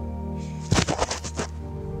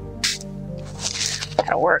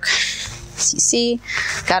 That'll work. So you see,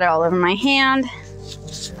 got it all over my hand.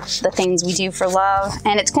 The things we do for love,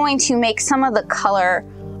 and it's going to make some of the color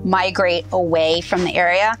migrate away from the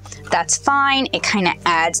area. That's fine. It kind of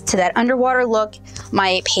adds to that underwater look.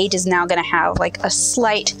 My page is now going to have like a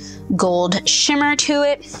slight gold shimmer to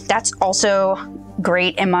it. That's also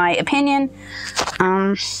great in my opinion.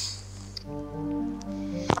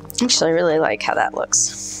 Actually, I really like how that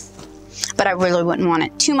looks, but I really wouldn't want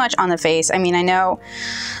it too much on the face. I mean, I know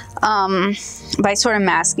by sort of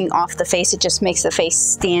masking off the face, it just makes the face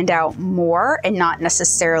stand out more and not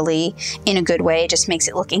necessarily in a good way. It just makes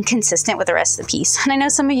it look inconsistent with the rest of the piece. And I know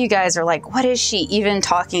some of you guys are like, what is she even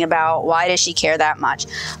talking about? Why does she care that much?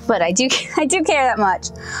 But I do care that much.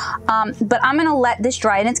 But I'm gonna let this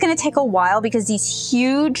dry, and it's gonna take a while because these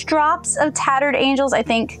huge drops of Tattered Angels, I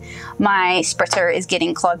think my spritzer is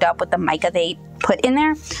getting clogged up with the mica they put in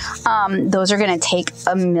there. Those are gonna take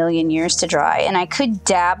a million years to dry, and I could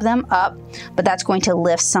dab them up, but that's going to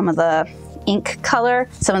lift some of the ink color,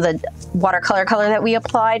 some of the watercolor color that we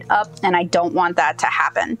applied up, and I don't want that to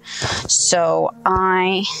happen. So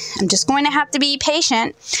I am just going to have to be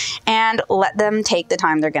patient and let them take the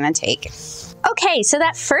time they're gonna take. Okay, so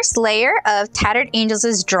that first layer of Tattered Angels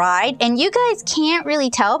is dried, and you guys can't really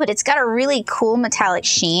tell, but it's got a really cool metallic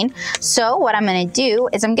sheen. So what I'm gonna do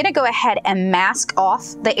is I'm gonna go ahead and mask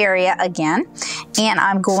off the area again, and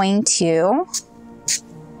I'm going to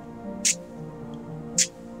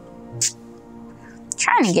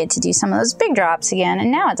trying to get to do some of those big drops again,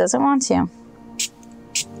 and now it doesn't want to.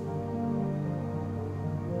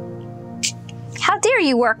 How dare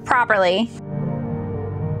you work properly?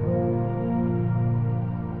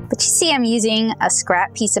 But you see I'm using a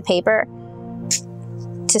scrap piece of paper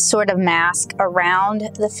to sort of mask around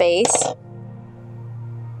the face.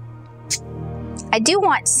 I do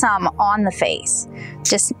want some on the face,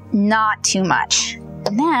 just not too much.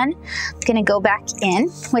 And then I'm gonna go back in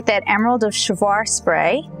with that Emerald of Chivor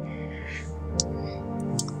spray.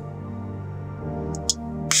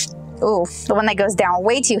 Ooh, the one that goes down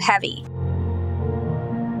way too heavy.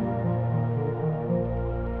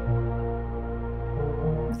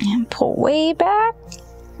 And pull way back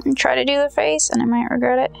and try to do the face, and I might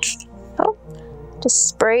regret it. Oh, just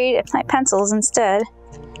sprayed my pencils instead.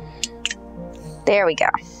 There we go.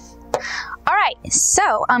 All right,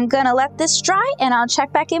 so I'm gonna let this dry and I'll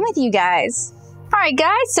check back in with you guys. All right,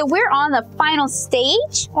 guys, so we're on the final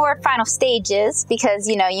stage, or final stages, because,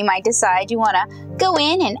 you know, you might decide you wanna go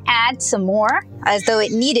in and add some more, as though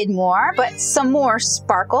it needed more, but some more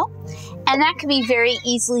sparkle. And that can be very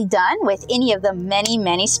easily done with any of the many,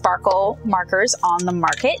 many sparkle markers on the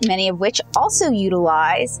market, many of which also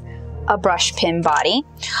utilize a brush pin body.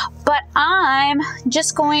 But I'm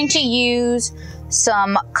just going to use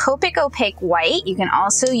some Copic Opaque White. You can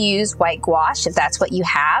also use white gouache if that's what you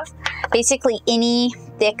have. Basically any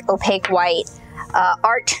thick opaque white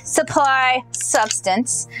art supply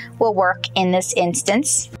substance will work in this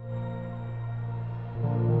instance.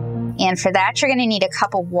 And for that, you're gonna need a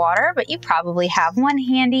cup of water, but you probably have one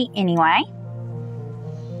handy anyway.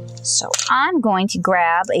 So I'm going to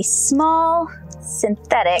grab a small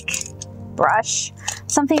synthetic brush,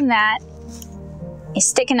 something that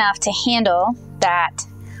is thick enough to handle that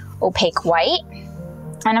opaque white.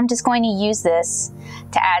 And I'm just going to use this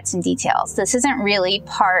to add some details. This isn't really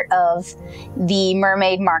part of the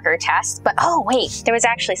Mermaid marker test, but oh wait, there was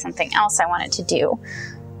actually something else I wanted to do.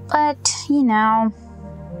 But, you know,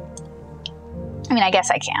 I mean, I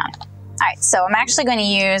guess I can. All right, so I'm actually going to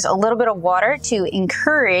use a little bit of water to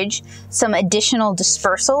encourage some additional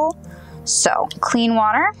dispersal. So, clean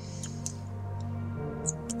water.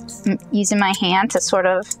 I'm using my hand to sort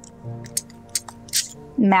of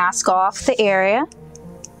mask off the area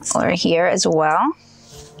over here as well.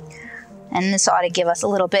 And this ought to give us a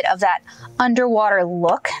little bit of that underwater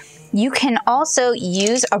look. You can also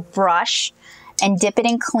use a brush and dip it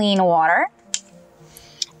in clean water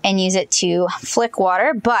and use it to flick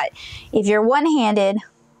water. But if you're one-handed,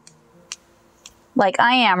 like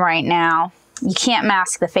I am right now, you can't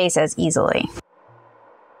mask the face as easily.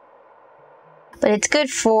 But it's good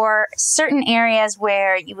for certain areas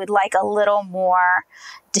where you would like a little more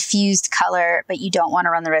diffused color, but you don't want to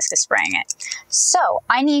run the risk of spraying it. So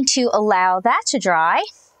I need to allow that to dry.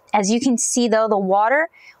 As you can see though, the water,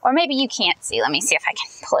 or maybe you can't see, let me see if I can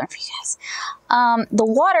pull it for you guys. The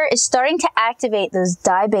water is starting to activate those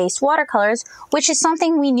dye-based watercolors, which is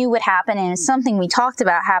something we knew would happen and is something we talked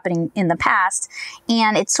about happening in the past.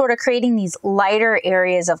 And it's sort of creating these lighter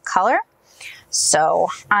areas of color. So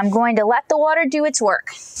I'm going to let the water do its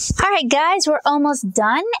work. All right, guys, we're almost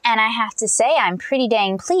done. And I have to say, I'm pretty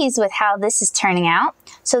dang pleased with how this is turning out.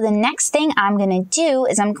 So the next thing I'm gonna do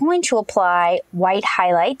is I'm going to apply white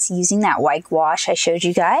highlights using that white gouache I showed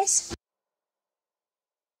you guys.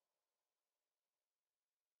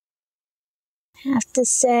 I have to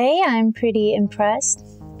say, I'm pretty impressed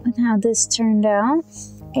with how this turned out.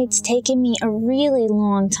 It's taken me a really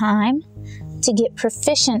long time to get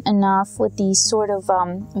proficient enough with these sort of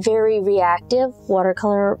very reactive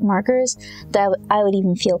watercolor markers that I would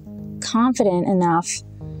even feel confident enough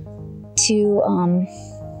to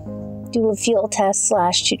do a field test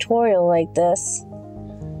 / tutorial like this.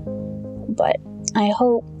 But I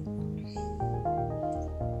hope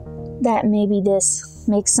that maybe this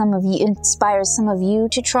makes some of you, inspires some of you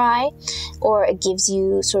to try, or it gives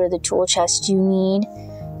you sort of the tool chest you need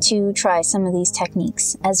to try some of these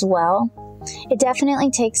techniques as well. It definitely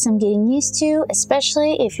takes some getting used to,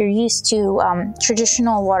 especially if you're used to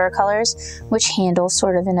traditional watercolors, which handle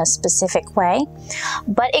sort of in a specific way.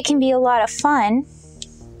 But it can be a lot of fun,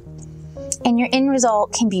 and your end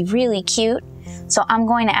result can be really cute. So I'm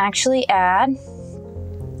going to actually add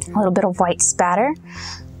a little bit of white spatter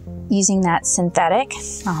using that synthetic. You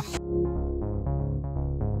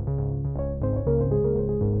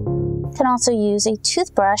can also use a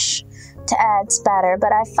toothbrush to add spatter,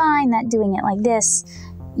 but I find that doing it like this,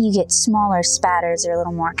 you get smaller spatters, they're a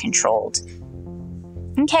little more controlled.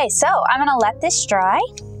 Okay, so I'm gonna let this dry,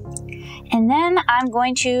 and then I'm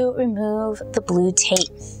going to remove the blue tape.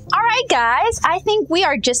 All right, guys, I think we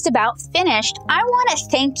are just about finished. I wanna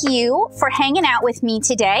thank you for hanging out with me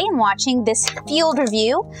today and watching this field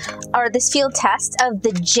review, or this field test of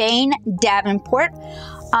the Jane Davenport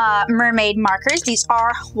Mermaid markers. These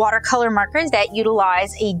are watercolor markers that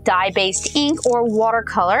utilize a dye-based ink or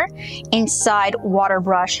watercolor inside water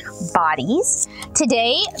brush bodies.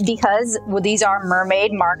 Today, because these are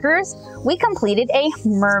mermaid markers, we completed a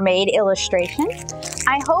mermaid illustration.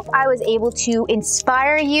 I hope I was able to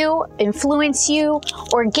inspire you, influence you,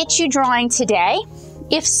 or get you drawing today.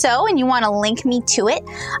 If so, and you want to link me to it,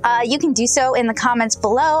 you can do so in the comments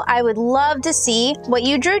below. I would love to see what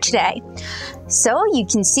you drew today. So you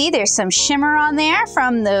can see there's some shimmer on there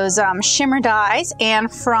from those shimmer dyes and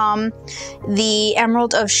from the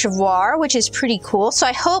Emerald of Chivor, which is pretty cool. So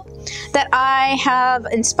I hope that I have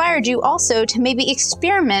inspired you also to maybe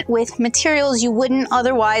experiment with materials you wouldn't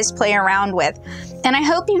otherwise play around with. And I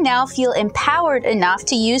hope you now feel empowered enough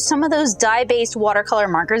to use some of those dye-based watercolor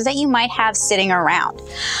markers that you might have sitting around.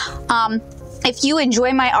 If you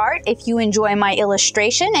enjoy my art, if you enjoy my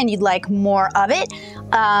illustration and you'd like more of it,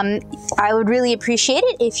 I would really appreciate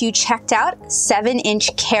it if you checked out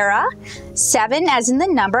 7-Inch Kara, 7 as in the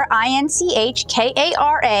number,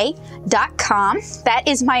 INCHKARA.com. That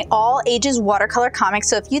is my all ages watercolor comic.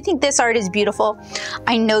 So if you think this art is beautiful,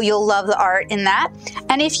 I know you'll love the art in that.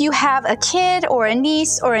 And if you have a kid or a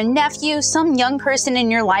niece or a nephew, some young person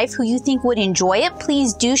in your life who you think would enjoy it,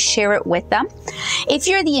 please do share it with them. If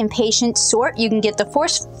you're the impatient sort, you can get the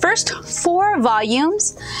first 4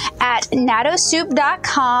 volumes at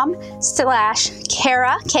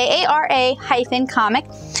natosoup.com/Kara, Kara-comic,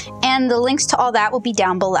 and the links to all that will be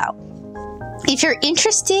down below. If you're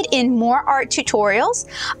interested in more art tutorials,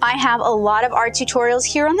 I have a lot of art tutorials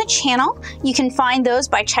here on the channel. You can find those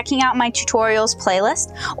by checking out my tutorials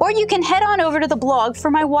playlist, or you can head on over to the blog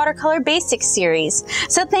for my watercolor basics series.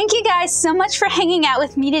 So thank you guys so much for hanging out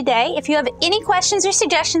with me today. If you have any questions or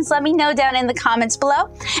suggestions, let me know down in the comments below,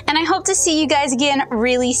 and I hope to see you guys again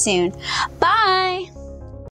really soon. Bye!